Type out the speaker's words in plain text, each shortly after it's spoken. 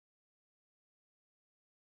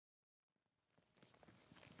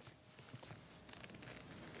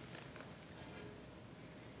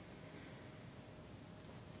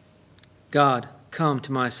God, come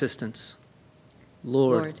to my assistance.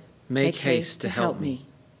 Lord, make haste to help me.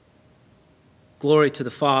 Glory to the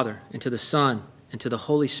Father, and to the Son, and to the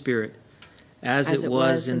Holy Spirit, as it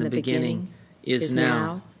was in the beginning, is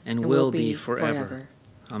now, and will be forever.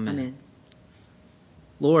 Amen.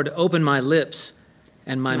 Lord, open my lips,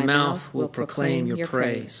 and my mouth will proclaim your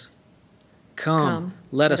praise. Come,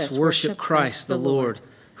 let us worship Christ the Lord,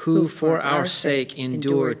 who for our sake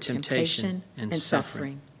endured temptation and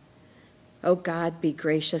suffering. O God, be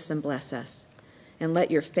gracious and bless us, and let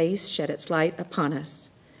your face shed its light upon us.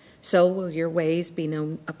 So will your ways be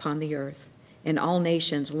known upon the earth, and all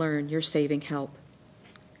nations learn your saving help.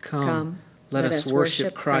 Come, let us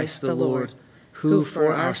worship Christ the Lord, who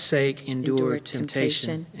for our sake endured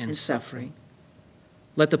temptation and suffering.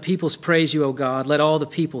 Let the peoples praise you, O God. Let all the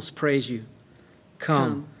peoples praise you.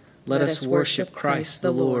 Come, let us worship Christ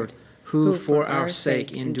the Lord, who for our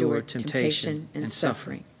sake endured temptation and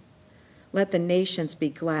suffering. Let the nations be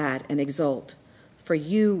glad and exult, for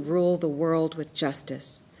you rule the world with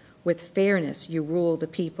justice. With fairness you rule the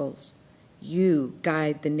peoples. You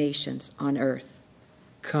guide the nations on earth.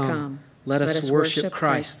 Come, let us worship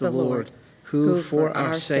Christ the Lord, who for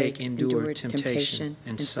our sake endured temptation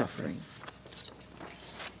and suffering.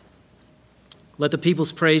 Let the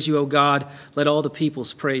peoples praise you, O God. Let all the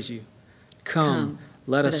peoples praise you. Come,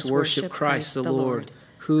 let us worship Christ the Lord,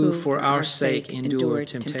 who for our sake endured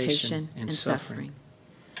temptation and suffering.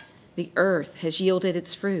 The earth has yielded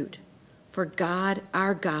its fruit, for God,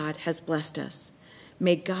 our God, has blessed us.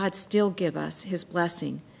 May God still give us his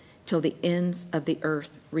blessing till the ends of the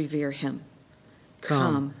earth revere him.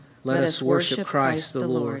 Come, let us worship Christ the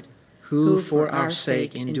Lord, who for our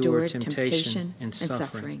sake endured temptation and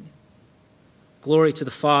suffering. Glory to the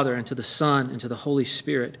Father, and to the Son, and to the Holy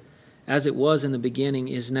Spirit, as it was in the beginning,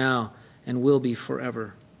 is now, and will be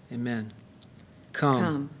forever. Amen.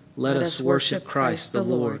 Come, let us worship Christ the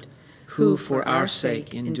Lord, who for our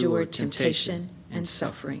sake endured temptation and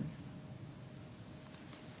suffering.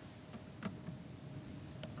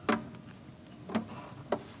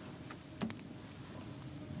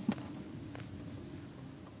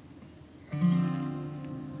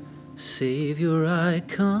 Savior, I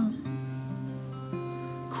come,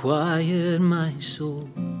 quiet my soul.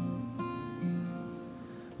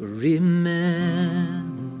 Remember,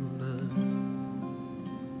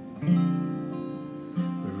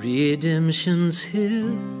 redemption's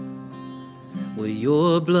hill, where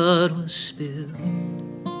your blood was spilled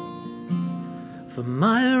for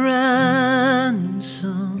my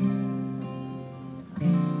ransom,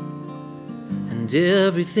 and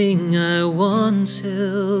everything I once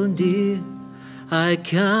held dear, I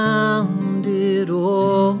count it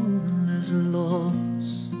all as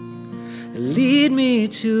loss. Lead me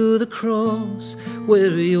to the cross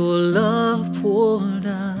where your love poured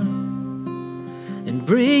out, and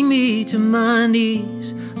bring me to my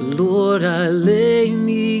knees. Lord, I lay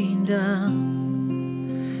me down,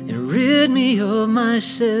 and rid me of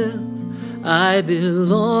myself. I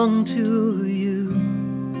belong to you.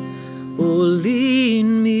 Oh, lead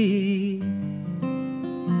me.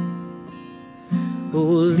 Oh,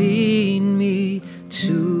 lead me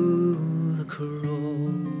to the cross.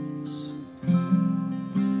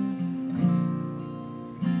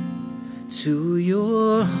 To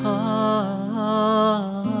your heart,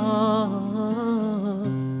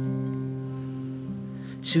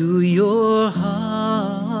 to your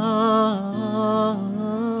heart,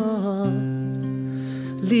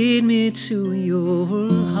 lead me to your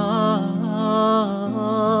heart,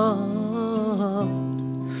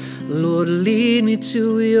 Lord, lead me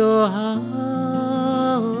to your heart,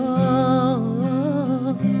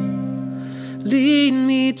 lead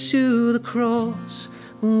me to the cross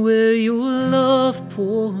where your love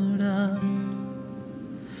poured out,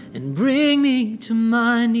 and bring me to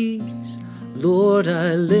my knees. Lord,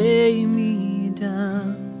 I lay me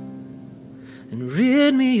down, and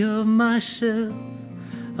rid me of myself.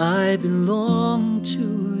 I belong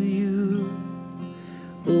to you.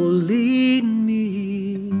 Oh, lead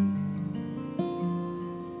me.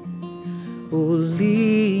 Oh,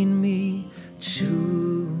 lead me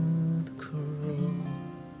to the cross.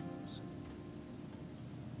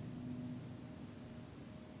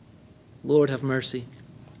 Lord, have mercy.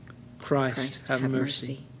 Christ, have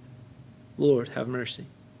mercy. Lord, have mercy.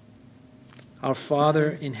 Our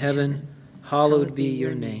Father in heaven, hallowed be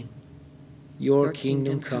your name. Your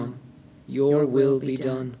kingdom come, your will be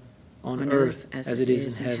done, on earth as it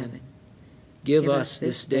is in heaven. Give us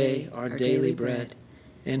this day our daily bread,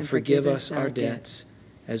 and forgive us our debts,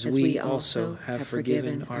 as we also have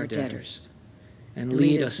forgiven our debtors. And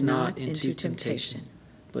lead us not into temptation,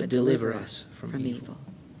 but deliver us from evil.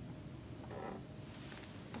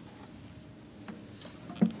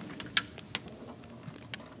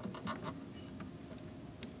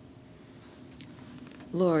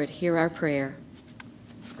 Lord, hear our prayer.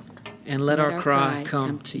 And let our cry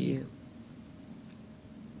come to you.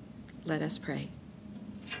 Let us pray.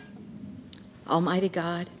 Almighty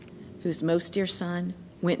God, whose most dear Son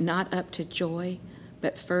went not up to joy,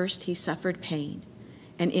 but first he suffered pain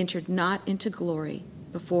and entered not into glory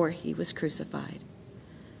before he was crucified.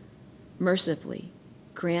 Mercifully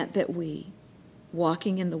grant that we,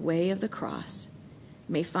 walking in the way of the cross,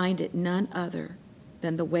 may find it none other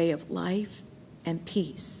than the way of life and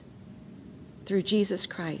peace. Through Jesus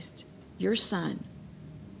Christ, your Son,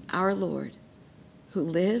 our Lord, who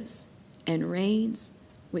lives and reigns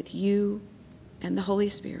with you and the Holy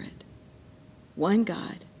Spirit, one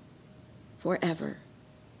God, forever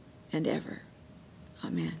and ever.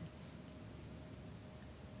 Amen.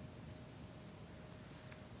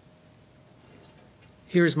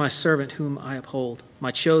 Here is my servant whom I uphold,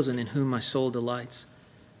 my chosen in whom my soul delights.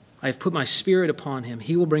 I have put my spirit upon him.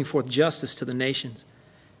 He will bring forth justice to the nations.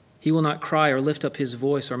 He will not cry or lift up his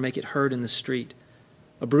voice or make it heard in the street.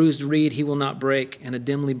 A bruised reed he will not break, and a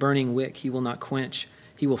dimly burning wick he will not quench.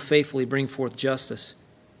 He will faithfully bring forth justice.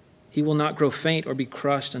 He will not grow faint or be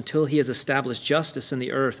crushed until he has established justice in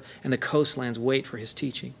the earth, and the coastlands wait for his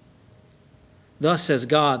teaching. Thus says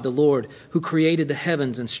God, the Lord, who created the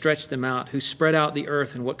heavens and stretched them out, who spread out the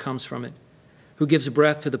earth and what comes from it, who gives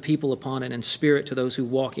breath to the people upon it and spirit to those who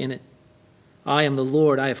walk in it. I am the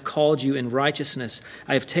Lord. I have called you in righteousness.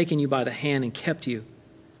 I have taken you by the hand and kept you.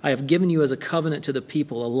 I have given you as a covenant to the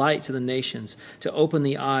people, a light to the nations, to open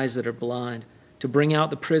the eyes that are blind, to bring out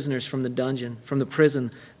the prisoners from the dungeon, from the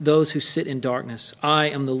prison, those who sit in darkness. I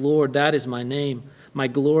am the Lord. That is my name. My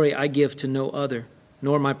glory I give to no other,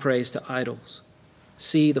 nor my praise to idols.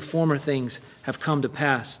 See, the former things have come to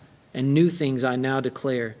pass, and new things I now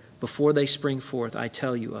declare. Before they spring forth, I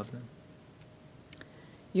tell you of them.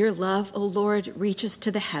 Your love, O Lord, reaches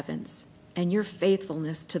to the heavens, and your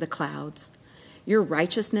faithfulness to the clouds. Your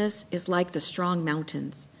righteousness is like the strong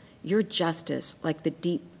mountains, your justice like the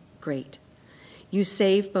deep great. You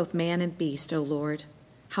save both man and beast, O Lord.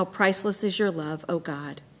 How priceless is your love, O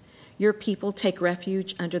God. Your people take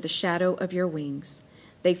refuge under the shadow of your wings.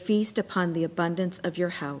 They feast upon the abundance of your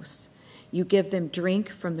house. You give them drink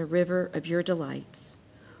from the river of your delights.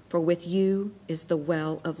 For with you is the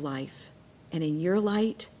well of life, and in your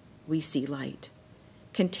light we see light.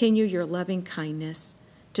 Continue your loving kindness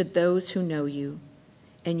to those who know you,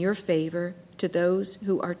 and your favor to those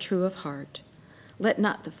who are true of heart. Let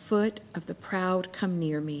not the foot of the proud come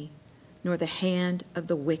near me, nor the hand of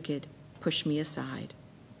the wicked push me aside.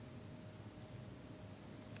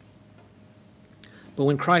 But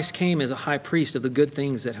when Christ came as a high priest of the good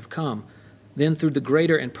things that have come, then through the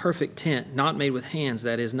greater and perfect tent, not made with hands,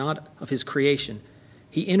 that is, not of his creation,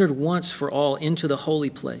 he entered once for all into the holy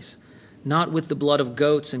place, not with the blood of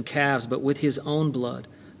goats and calves, but with his own blood,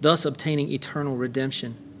 thus obtaining eternal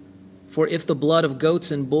redemption. For if the blood of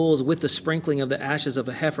goats and bulls with the sprinkling of the ashes of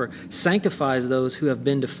a heifer sanctifies those who have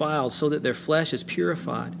been defiled so that their flesh is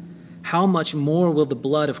purified, how much more will the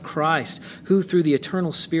blood of Christ, who through the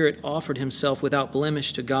eternal Spirit offered himself without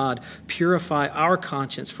blemish to God, purify our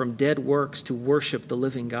conscience from dead works to worship the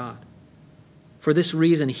living God? For this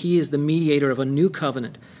reason, he is the mediator of a new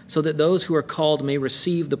covenant, so that those who are called may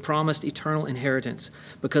receive the promised eternal inheritance,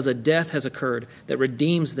 because a death has occurred that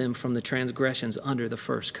redeems them from the transgressions under the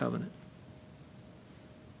first covenant.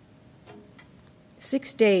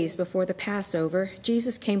 6 days before the Passover,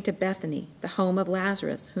 Jesus came to Bethany, the home of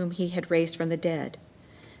Lazarus, whom he had raised from the dead.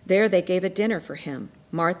 There they gave a dinner for him.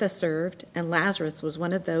 Martha served, and Lazarus was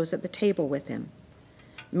one of those at the table with him.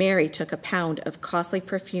 Mary took a pound of costly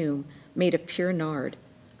perfume made of pure nard,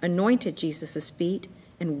 anointed Jesus' feet,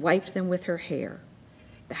 and wiped them with her hair.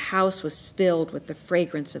 The house was filled with the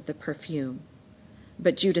fragrance of the perfume.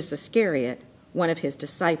 But Judas Iscariot, one of his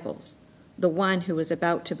disciples, the one who was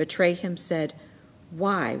about to betray him, said,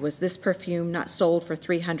 "Why was this perfume not sold for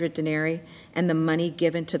 300 denarii and the money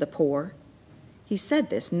given to the poor?" He said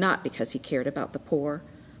this not because he cared about the poor,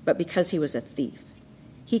 but because he was a thief.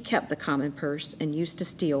 He kept the common purse and used to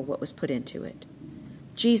steal what was put into it.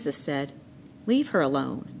 Jesus said, "Leave her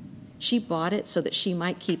alone. She bought it so that she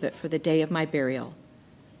might keep it for the day of my burial.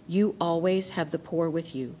 You always have the poor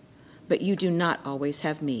with you, but you do not always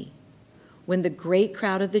have me." When the great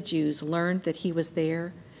crowd of the Jews learned that he was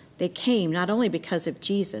there, they came not only because of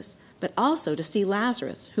Jesus, but also to see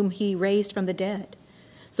Lazarus, whom he raised from the dead.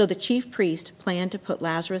 So the chief priest planned to put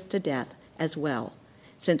Lazarus to death as well,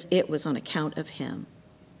 since it was on account of him.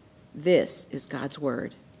 This is God's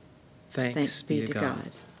word. Thanks be to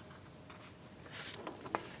God.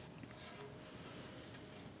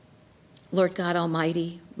 Lord God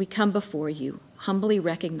Almighty, we come before you, humbly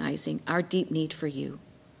recognizing our deep need for you,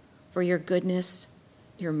 for your goodness,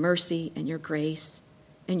 your mercy, and your grace,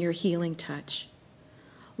 and your healing touch.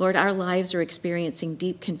 Lord, our lives are experiencing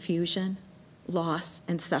deep confusion, loss,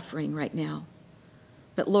 and suffering right now.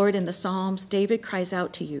 But Lord, in the Psalms, David cries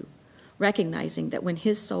out to you, recognizing that when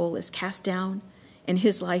his soul is cast down and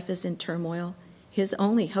his life is in turmoil, his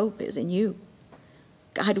only hope is in you.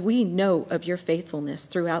 God, we know of your faithfulness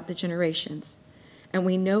throughout the generations, and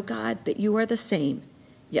we know, God, that you are the same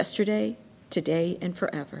yesterday, today, and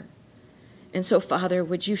forever. And so, Father,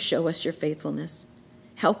 would you show us your faithfulness,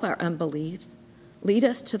 help our unbelief, lead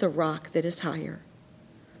us to the rock that is higher.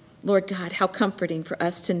 Lord God, how comforting for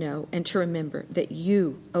us to know and to remember that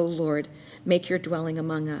you, O Lord, make your dwelling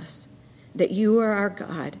among us, that you are our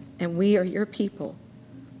God and we are your people.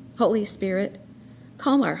 Holy Spirit,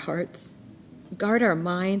 calm our hearts, guard our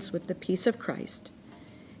minds with the peace of Christ,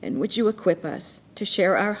 and would you equip us to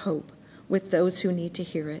share our hope with those who need to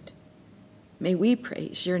hear it. May we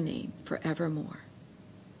praise your name forevermore.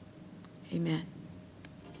 Amen.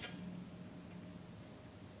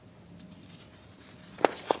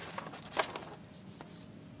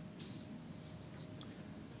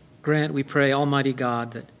 Grant, we pray, Almighty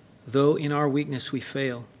God, that though in our weakness we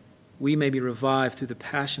fail, we may be revived through the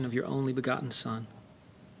passion of your only begotten Son,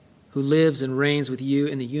 who lives and reigns with you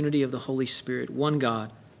in the unity of the Holy Spirit, one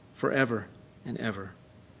God, forever and ever.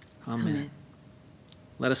 Amen.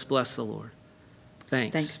 Let us bless the Lord.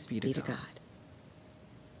 Thanks be to God.